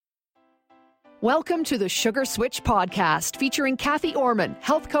Welcome to the Sugar Switch podcast, featuring Kathy Orman,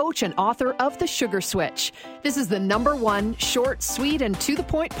 health coach and author of The Sugar Switch. This is the #1 short, sweet, and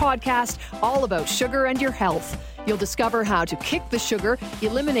to-the-point podcast all about sugar and your health. You'll discover how to kick the sugar,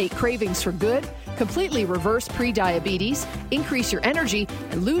 eliminate cravings for good, completely reverse pre-diabetes, increase your energy,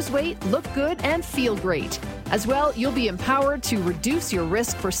 and lose weight, look good, and feel great. As well, you'll be empowered to reduce your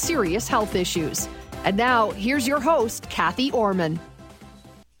risk for serious health issues. And now, here's your host, Kathy Orman.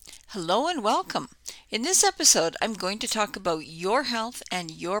 Hello and welcome. In this episode, I'm going to talk about your health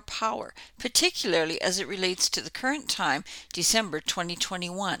and your power, particularly as it relates to the current time, December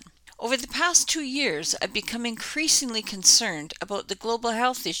 2021. Over the past 2 years, I've become increasingly concerned about the global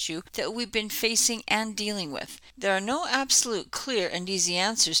health issue that we've been facing and dealing with. There are no absolute clear and easy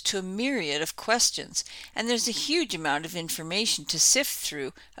answers to a myriad of questions, and there's a huge amount of information to sift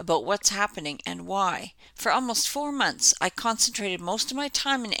through about what's happening and why. For almost 4 months, I concentrated most of my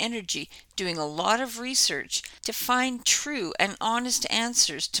time and energy doing a lot of research to find true and honest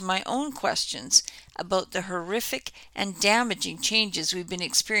answers to my own questions about the horrific and damaging changes we've been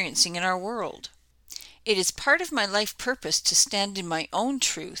experiencing in our world. It is part of my life purpose to stand in my own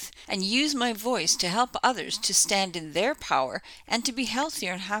truth and use my voice to help others to stand in their power and to be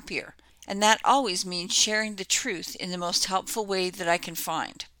healthier and happier. And that always means sharing the truth in the most helpful way that I can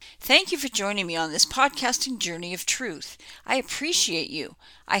find. Thank you for joining me on this podcasting journey of truth. I appreciate you.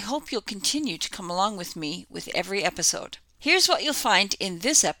 I hope you'll continue to come along with me with every episode. Here's what you'll find in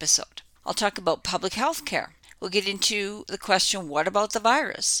this episode. I'll talk about public health care. We'll get into the question, what about the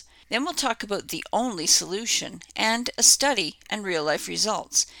virus? Then we'll talk about the only solution and a study and real-life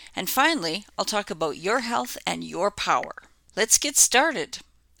results. And finally, I'll talk about your health and your power. Let's get started.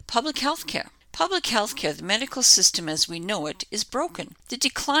 Public health care. Public health care, the medical system as we know it, is broken. The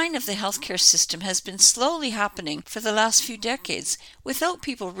decline of the healthcare system has been slowly happening for the last few decades without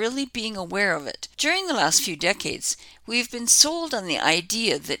people really being aware of it. During the last few decades, we've been sold on the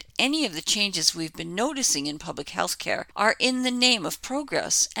idea that any of the changes we've been noticing in public health care are in the name of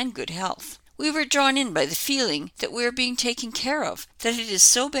progress and good health. We were drawn in by the feeling that we are being taken care of, that it is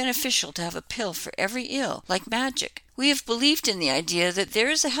so beneficial to have a pill for every ill, like magic. We have believed in the idea that there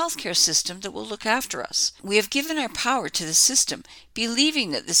is a healthcare system that will look after us. We have given our power to the system,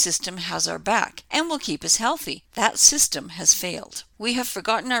 believing that the system has our back and will keep us healthy. That system has failed. We have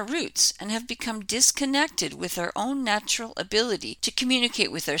forgotten our roots and have become disconnected with our own natural ability to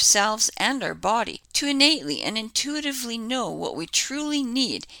communicate with ourselves and our body, to innately and intuitively know what we truly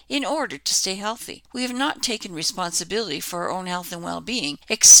need in order to stay healthy. We have not taken responsibility for our own health and well-being,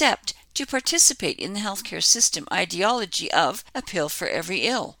 except to participate in the healthcare system ideology of a pill for every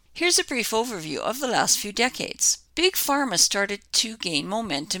ill. Here's a brief overview of the last few decades. Big Pharma started to gain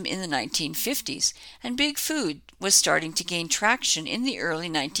momentum in the 1950s, and Big Food was starting to gain traction in the early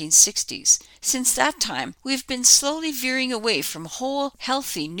 1960s. Since that time, we've been slowly veering away from whole,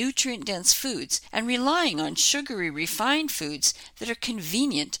 healthy, nutrient-dense foods and relying on sugary, refined foods that are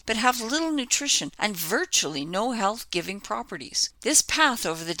convenient but have little nutrition and virtually no health-giving properties. This path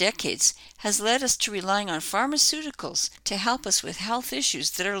over the decades has led us to relying on pharmaceuticals to help us with health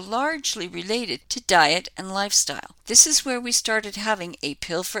issues that are largely related to diet and lifestyle. This is where we started having a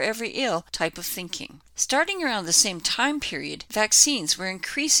pill for every ill type of thinking. Starting around the same time period, vaccines were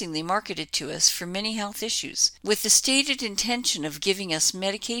increasingly marketed to us for many health issues, with the stated intention of giving us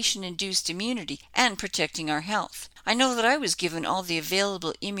medication-induced immunity and protecting our health. I know that I was given all the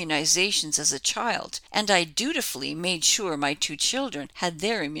available immunizations as a child, and I dutifully made sure my 2 children had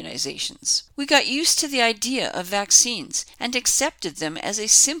their immunizations. We got used to the idea of vaccines and accepted them as a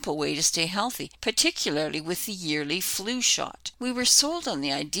simple way to stay healthy, particularly with the yearly flu shot. We were sold on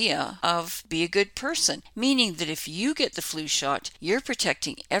the idea of be a good person, meaning that if you get the flu shot, you're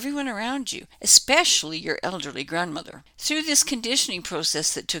protecting everyone around you, especially your elderly grandmother. Through this conditioning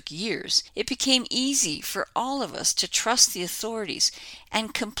process that took years, it became easy for all of us to trust the authorities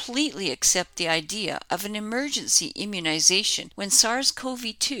and completely accept the idea of an emergency immunization when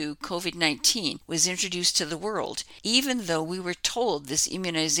SARS-CoV-2, COVID-19, was introduced to the world, even though we were told this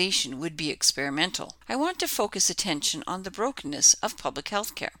immunization would be experimental. I want to focus attention on the brokenness of public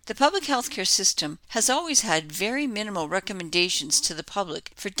health care. The public health care system has always had very minimal recommendations to the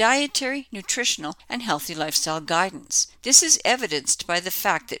public for dietary, nutritional, and healthy lifestyle guidance. This is evidenced by the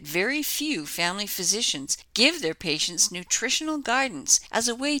fact that very few family physicians give their patients nutritional guidance as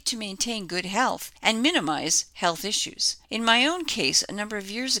a way to maintain good health and minimize health issues. In my own case, a number of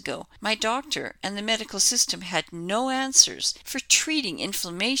years ago, my doctor and the medical system had no answers for treating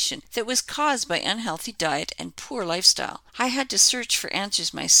inflammation that was caused by unhealthy diet and poor lifestyle. I had to search for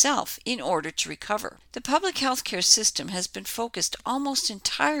answers myself in order to recover. The public healthcare system has been focused almost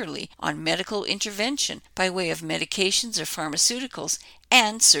entirely on medical intervention by way of medications or pharmaceuticals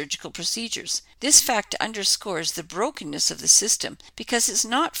and surgical procedures. This fact underscores the brokenness of the system because it's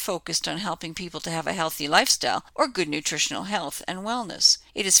not focused on helping people to have a healthy lifestyle or good nutritional health and wellness.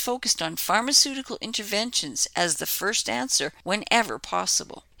 It is focused on pharmaceutical interventions as the first answer whenever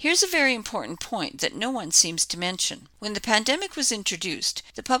possible. Here's a very important point that no one seems to mention. When the pandemic was introduced,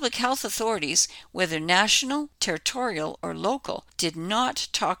 the public health authorities, whether national, territorial, or local, did not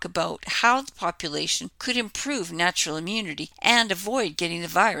talk about how the population could improve natural immunity and avoid getting the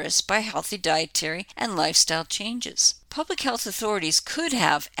virus by healthy dietary and lifestyle changes. Public health authorities could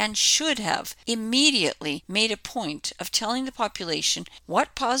have and should have immediately made a point of telling the population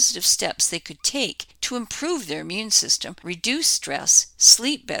what positive steps they could take to improve their immune system, reduce stress,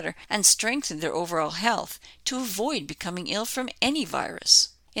 sleep better, and strengthen their overall health to avoid becoming ill from any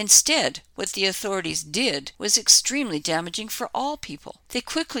virus. Instead, what the authorities did was extremely damaging for all people. They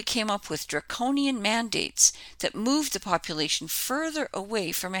quickly came up with draconian mandates that moved the population further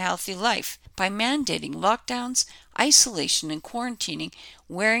away from a healthy life by mandating lockdowns, isolation and quarantining,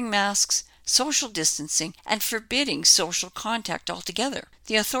 wearing masks, social distancing, and forbidding social contact altogether.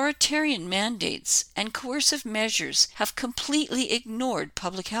 The authoritarian mandates and coercive measures have completely ignored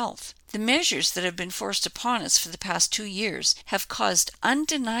public health. The measures that have been forced upon us for the past 2 years have caused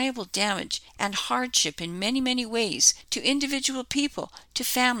undeniable damage and hardship in many, many ways to individual people, to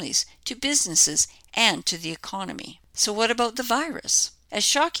families, to businesses, and to the economy. So what about the virus? As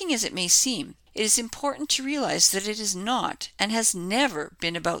shocking as it may seem, it is important to realize that it is not and has never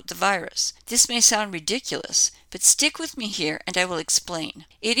been about the virus. This may sound ridiculous, but stick with me here and I will explain.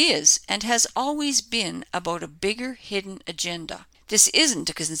 It is and has always been about a bigger hidden agenda. This isn't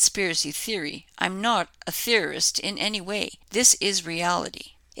a conspiracy theory. I'm not a theorist in any way. This is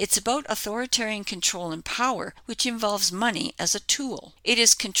reality. It's about authoritarian control and power, which involves money as a tool. It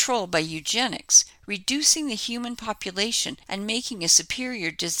is control by eugenics, reducing the human population and making a superior,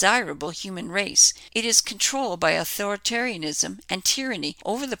 desirable human race. It is control by authoritarianism and tyranny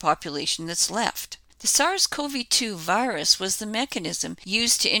over the population that's left. The SARS-CoV-2 virus was the mechanism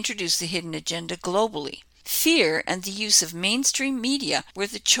used to introduce the hidden agenda globally. Fear and the use of mainstream media were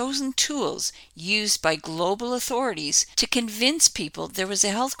the chosen tools used by global authorities to convince people there was a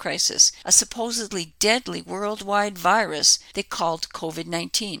health crisis, a supposedly deadly worldwide virus they called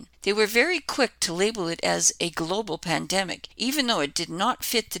COVID-19. They were very quick to label it as a global pandemic, even though it did not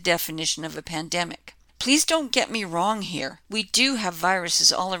fit the definition of a pandemic. Please don't get me wrong here. We do have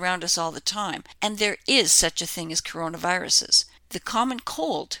viruses all around us all the time, and there is such a thing as coronaviruses. The common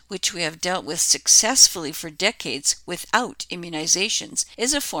cold, which we have dealt with successfully for decades without immunizations,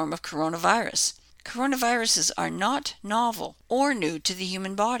 is a form of coronavirus. Coronaviruses are not novel or new to the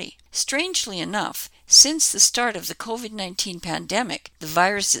human body. Strangely enough, since the start of the COVID-19 pandemic, the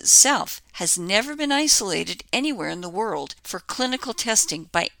virus itself has never been isolated anywhere in the world for clinical testing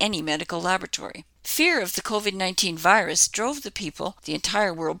by any medical laboratory. Fear of the COVID-19 virus drove the people, the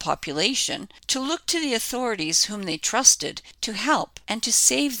entire world population, to look to the authorities whom they trusted to help and to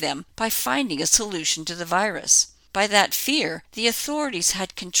save them by finding a solution to the virus. By that fear, the authorities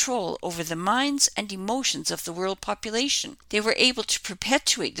had control over the minds and emotions of the world population. They were able to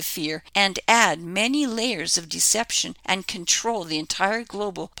perpetuate the fear and add many layers of deception and control the entire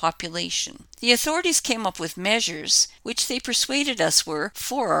global population. The authorities came up with measures which they persuaded us were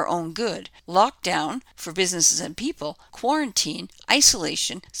for our own good. Lockdown for businesses and people, quarantine,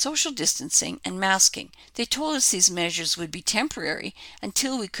 isolation, social distancing, and masking. They told us these measures would be temporary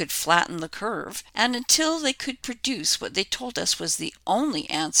until we could flatten the curve and until they could produce what they told us was the only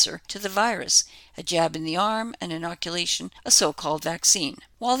answer to the virus, a jab in the arm, an inoculation, a so-called vaccine.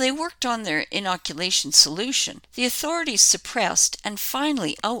 While they worked on their inoculation solution, the authorities suppressed and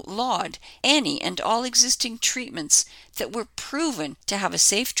finally outlawed any and all existing treatments that were proven to have a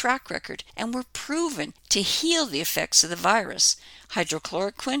safe track record and were proven to heal the effects of the virus,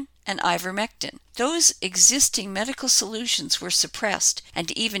 hydrochloroquine and ivermectin. Those existing medical solutions were suppressed and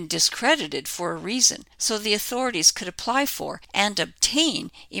even discredited for a reason, so the authorities could apply for and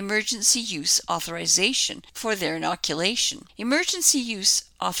obtain emergency use authorization for their inoculation. Emergency use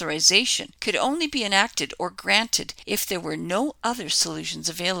authorization could only be enacted or granted if there were no other solutions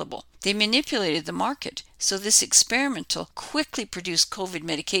available. They manipulated the market, so this experimental, quickly produced COVID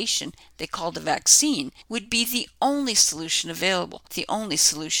medication they called a vaccine would be the only solution available, the only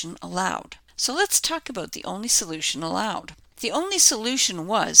solution allowed. So let's talk about the only solution allowed. The only solution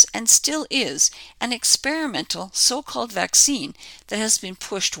was, and still is, an experimental so-called vaccine that has been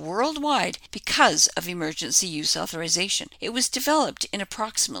pushed worldwide because of emergency use authorization. It was developed in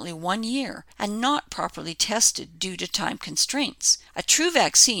approximately 1 year and not properly tested due to time constraints. A true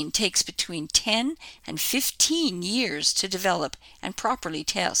vaccine takes between 10 and 15 years to develop and properly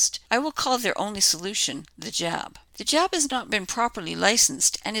test. I will call their only solution the jab. The jab has not been properly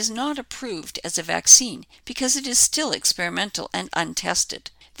licensed and is not approved as a vaccine because it is still experimental and untested.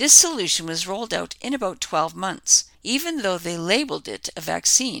 This solution was rolled out in about 12 months. Even though they labeled it a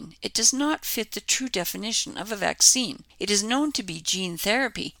vaccine, it does not fit the true definition of a vaccine. It is known to be gene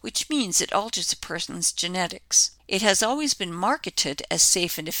therapy, which means it alters a person's genetics. It has always been marketed as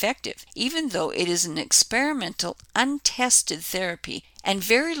safe and effective, even though it is an experimental, untested therapy, and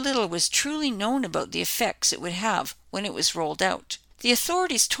very little was truly known about the effects it would have when it was rolled out. The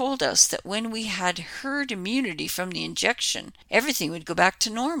authorities told us that when we had herd immunity from the injection, everything would go back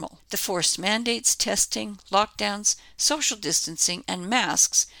to normal. The forced mandates, testing, lockdowns, social distancing, and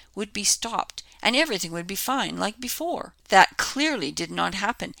masks would be stopped, and everything would be fine like before. That clearly did not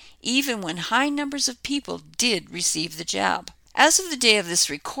happen, even when high numbers of people did receive the jab. As of the day of this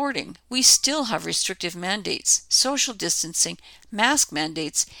recording, we still have restrictive mandates, social distancing, mask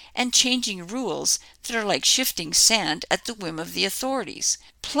mandates, and changing rules that are like shifting sand at the whim of the authorities.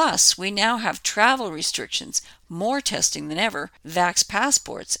 Plus, we now have travel restrictions, more testing than ever, vax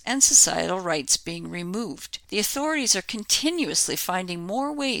passports, and societal rights being removed. The authorities are continuously finding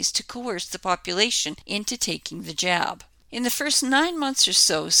more ways to coerce the population into taking the jab. In the first 9 months or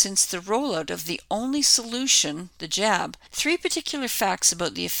so since the rollout of the only solution, the jab, 3 particular facts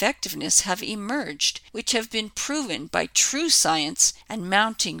about the effectiveness have emerged, which have been proven by true science and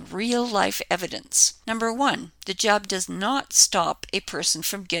mounting real-life evidence. Number 1, the jab does not stop a person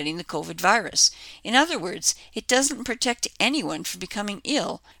from getting the COVID virus. In other words, it doesn't protect anyone from becoming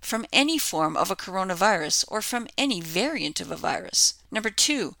ill from any form of a coronavirus or from any variant of a virus. Number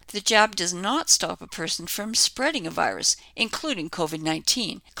 2, the jab does not stop a person from spreading a virus, including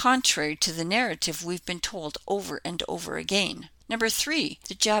COVID-19, contrary to the narrative we've been told over and over again. Number 3,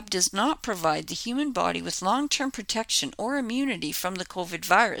 the jab does not provide the human body with long-term protection or immunity from the COVID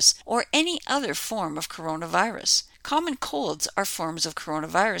virus or any other form of coronavirus. Common colds are forms of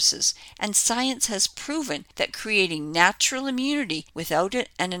coronaviruses, and science has proven that creating natural immunity without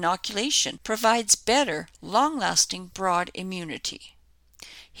an inoculation provides better, long-lasting, broad immunity.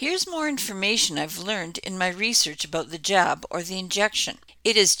 Here's more information I've learned in my research about the jab or the injection.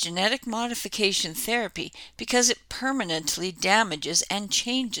 It is genetic modification therapy because it permanently damages and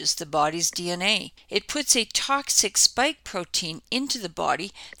changes the body's DNA. It puts a toxic spike protein into the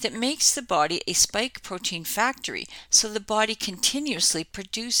body that makes the body a spike protein factory, so the body continuously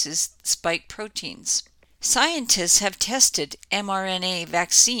produces spike proteins. Scientists have tested mRNA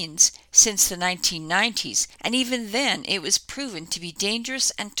vaccines since the 1990s, and even then it was proven to be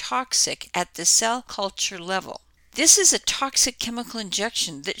dangerous and toxic at the cell culture level. This is a toxic chemical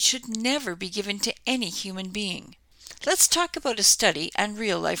injection that should never be given to any human being. Let's talk about a study and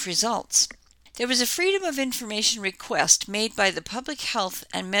real-life results. There was a Freedom of Information request made by the Public Health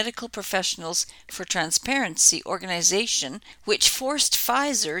and Medical Professionals for Transparency organization, which forced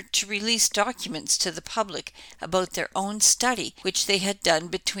Pfizer to release documents to the public about their own study, which they had done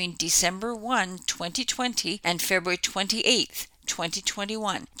between December 1, 2020 and February 28,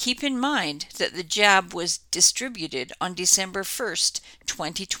 2021. Keep in mind that the jab was distributed on December 1st,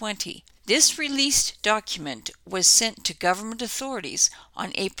 2020. This released document was sent to government authorities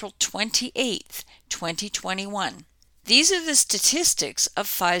on April 28, 2021. These are the statistics of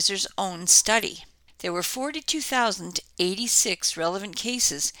Pfizer's own study. There were 42,086 relevant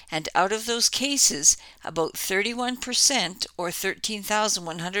cases, and out of those cases, about 31%, or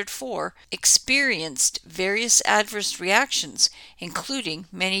 13,104, experienced various adverse reactions, including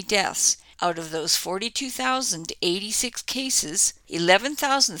many deaths. Out of those 42,086 cases,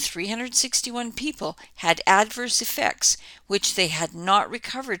 11,361 people had adverse effects, which they had not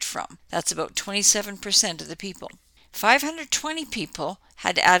recovered from. That's about 27% of the people. 520 people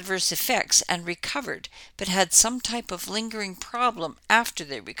had adverse effects and recovered, but had some type of lingering problem after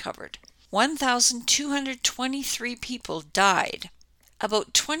they recovered. 1,223 people died.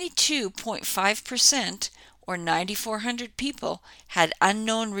 About 22.5%, or 9,400 people, had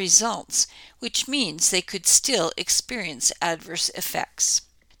unknown results, which means they could still experience adverse effects.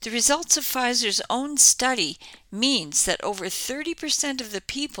 The results of Pfizer's own study means that over 30% of the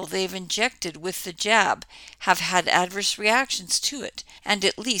people they've injected with the jab have had adverse reactions to it, and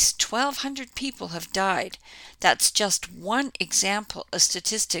at least 1,200 people have died. That's just one example of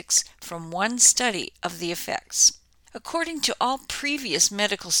statistics from one study of the effects. According to all previous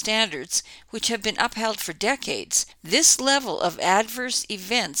medical standards, which have been upheld for decades, this level of adverse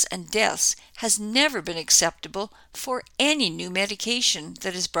events and deaths has never been acceptable for any new medication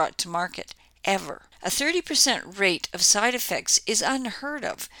that is brought to market, ever. A 30% rate of side effects is unheard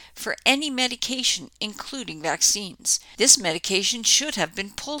of for any medication, including vaccines. This medication should have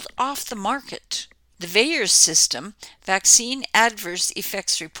been pulled off the market. The VAERS system, Vaccine Adverse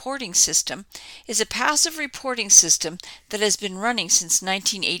Effects Reporting System, is a passive reporting system that has been running since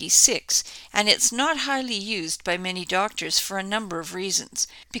 1986, and it's not highly used by many doctors for a number of reasons.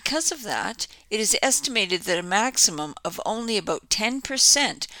 Because of that, it is estimated that a maximum of only about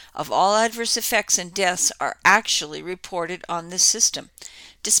 10% of all adverse effects and deaths are actually reported on this system.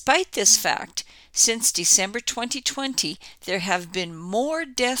 Despite this fact, since December 2020, there have been more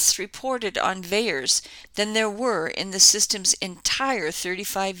deaths reported on VAERS than there were in the system's entire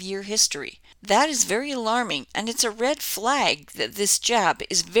 35-year history. That is very alarming, and it's a red flag that this jab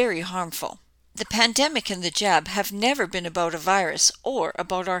is very harmful. The pandemic and the jab have never been about a virus or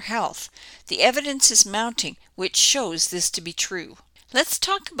about our health. The evidence is mounting, which shows this to be true. Let's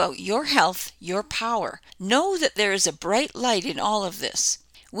talk about your health, your power. Know that there is a bright light in all of this.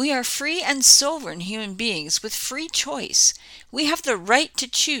 We are free and sovereign human beings with free choice. We have the right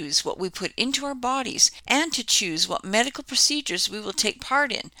to choose what we put into our bodies and to choose what medical procedures we will take part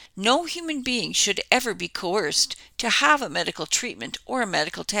in. No human being should ever be coerced to have a medical treatment or a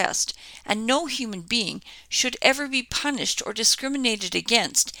medical test, and no human being should ever be punished or discriminated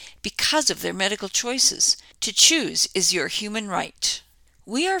against because of their medical choices. To choose is your human right.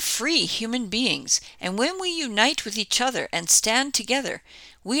 We are free human beings, and when we unite with each other and stand together,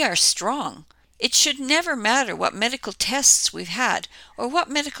 we are strong. It should never matter what medical tests we've had, or what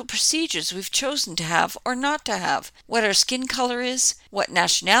medical procedures we've chosen to have or not to have, what our skin color is, what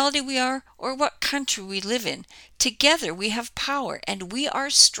nationality we are, or what country we live in. Together we have power, and we are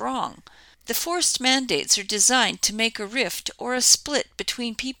strong. The forced mandates are designed to make a rift or a split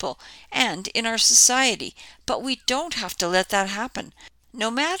between people and in our society, but we don't have to let that happen. No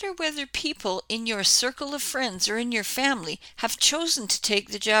matter whether people in your circle of friends or in your family have chosen to take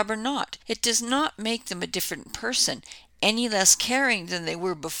the jab or not, it does not make them a different person, any less caring than they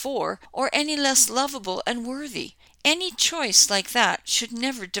were before, or any less lovable and worthy. Any choice like that should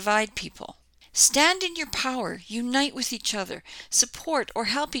never divide people. Stand in your power, unite with each other, support or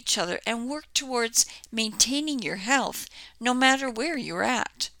help each other, and work towards maintaining your health, no matter where you're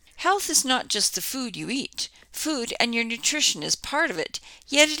at. Health is not just the food you eat. Food and your nutrition is part of it,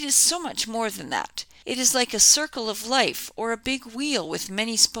 yet it is so much more than that. It is like a circle of life or a big wheel with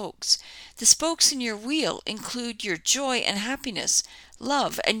many spokes. The spokes in your wheel include your joy and happiness,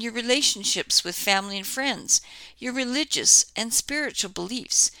 love, and your relationships with family and friends, your religious and spiritual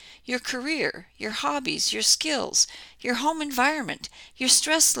beliefs, your career, your hobbies, your skills, your home environment, your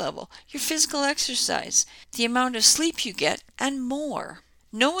stress level, your physical exercise, the amount of sleep you get, and more.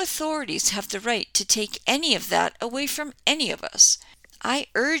 No authorities have the right to take any of that away from any of us. I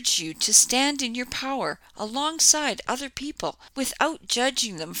urge you to stand in your power alongside other people without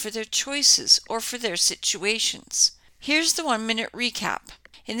judging them for their choices or for their situations. Here's the 1-minute recap.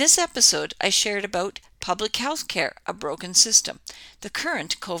 In this episode, I shared about public health care, a broken system, the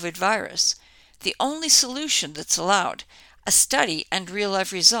current COVID virus, the only solution that's allowed, a study and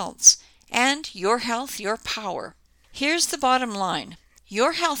real-life results, and your health, your power. Here's the bottom line.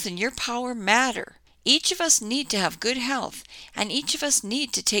 Your health and your power matter. Each of us need to have good health, and each of us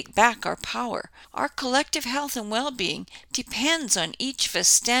need to take back our power. Our collective health and well-being depends on each of us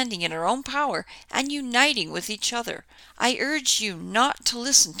standing in our own power and uniting with each other. I urge you not to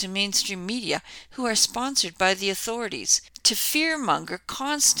listen to mainstream media who are sponsored by the authorities, to fearmonger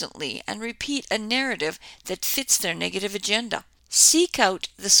constantly and repeat a narrative that fits their negative agenda. Seek out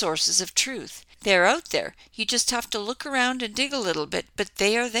the sources of truth. They're out there. You just have to look around and dig a little bit, but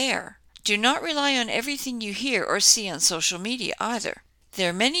they are there. Do not rely on everything you hear or see on social media either. There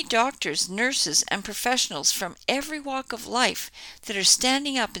are many doctors, nurses, and professionals from every walk of life that are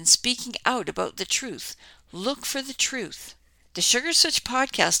standing up and speaking out about the truth. Look for the truth. The Sugar Switch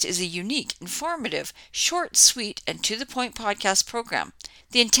podcast is a unique, informative, short, sweet, and to-the-point podcast program.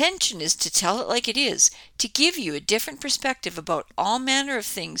 The intention is to tell it like it is, to give you a different perspective about all manner of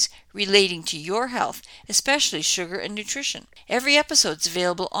things relating to your health, especially sugar and nutrition. Every episode is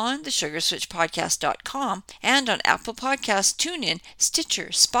available on thesugarswitchpodcast.com and on Apple Podcasts, TuneIn,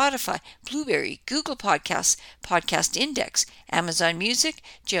 Stitcher, Spotify, Blueberry, Google Podcasts, Podcast Index, Amazon Music,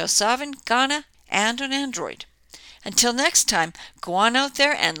 JioSaavn, Ghana, and on Android. Until next time, go on out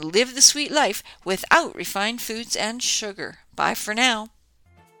there and live the sweet life without refined foods and sugar. Bye for now.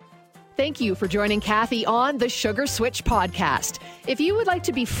 Thank you for joining Kathy on the Sugar Switch podcast. If you would like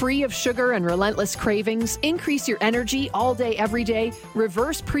to be free of sugar and relentless cravings, increase your energy all day, every day,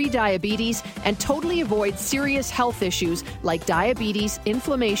 reverse pre-diabetes, and totally avoid serious health issues like diabetes,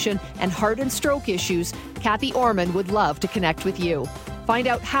 inflammation, and heart and stroke issues, Kathy Orman would love to connect with you. Find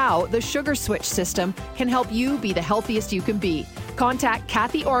out how the Sugar Switch system can help you be the healthiest you can be. Contact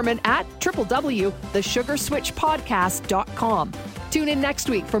Kathy Orman at www.thesugarswitchpodcast.com. Tune in next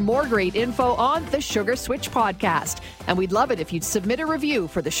week for more great info on the Sugar Switch podcast. And we'd love it if you'd submit a review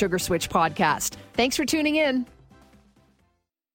for the Sugar Switch podcast. Thanks for tuning in.